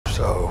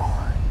So,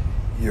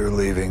 you're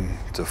leaving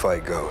to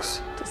fight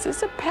ghosts? This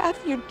is a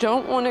path you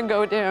don't want to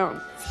go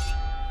down.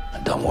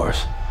 I've done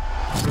worse.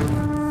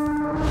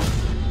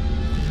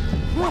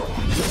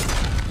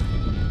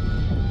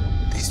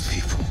 These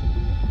people,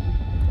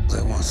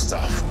 they want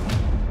stuff.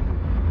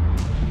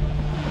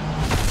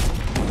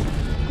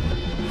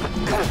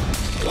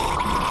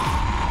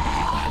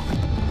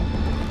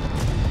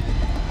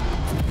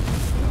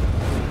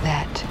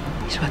 That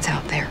is what's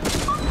out there.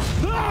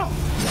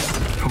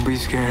 Don't be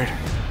scared.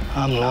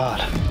 I'm not.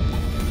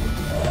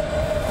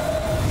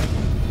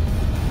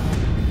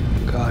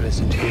 God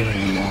isn't here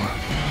anymore.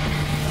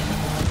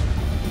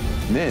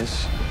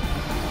 This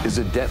is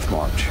a death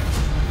march.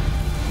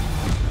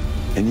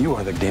 And you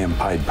are the damn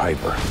Pied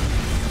Piper.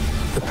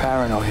 You're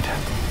paranoid.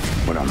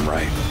 But I'm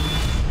right.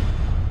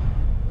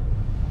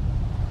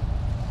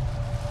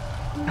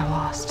 I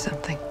lost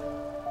something.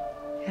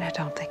 And I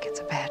don't think it's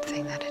a bad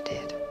thing that I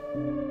did.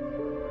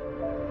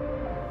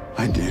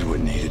 I did what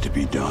needed to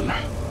be done.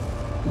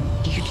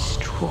 You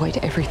destroyed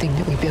everything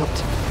that we built.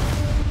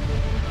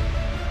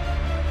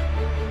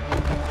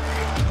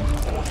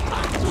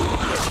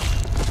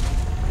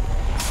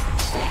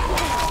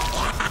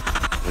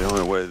 The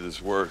only way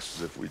this works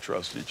is if we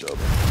trust each other.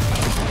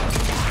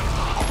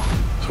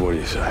 So what do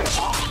you say?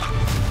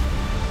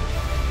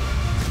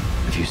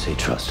 If you say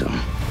trust him,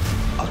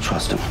 I'll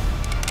trust him.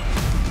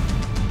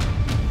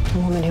 The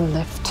woman who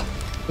left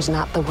was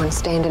not the one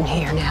standing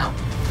here now.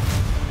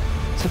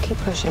 So keep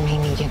pushing me,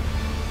 Negan.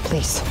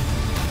 Please.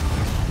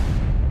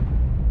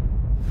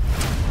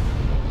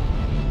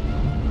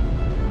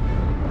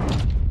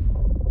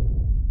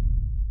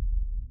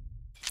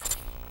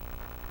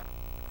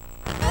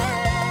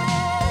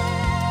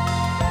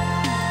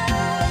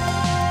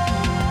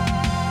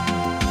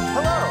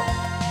 Hello,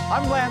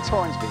 I'm Lance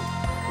Hornsby.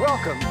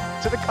 Welcome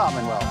to the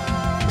Commonwealth.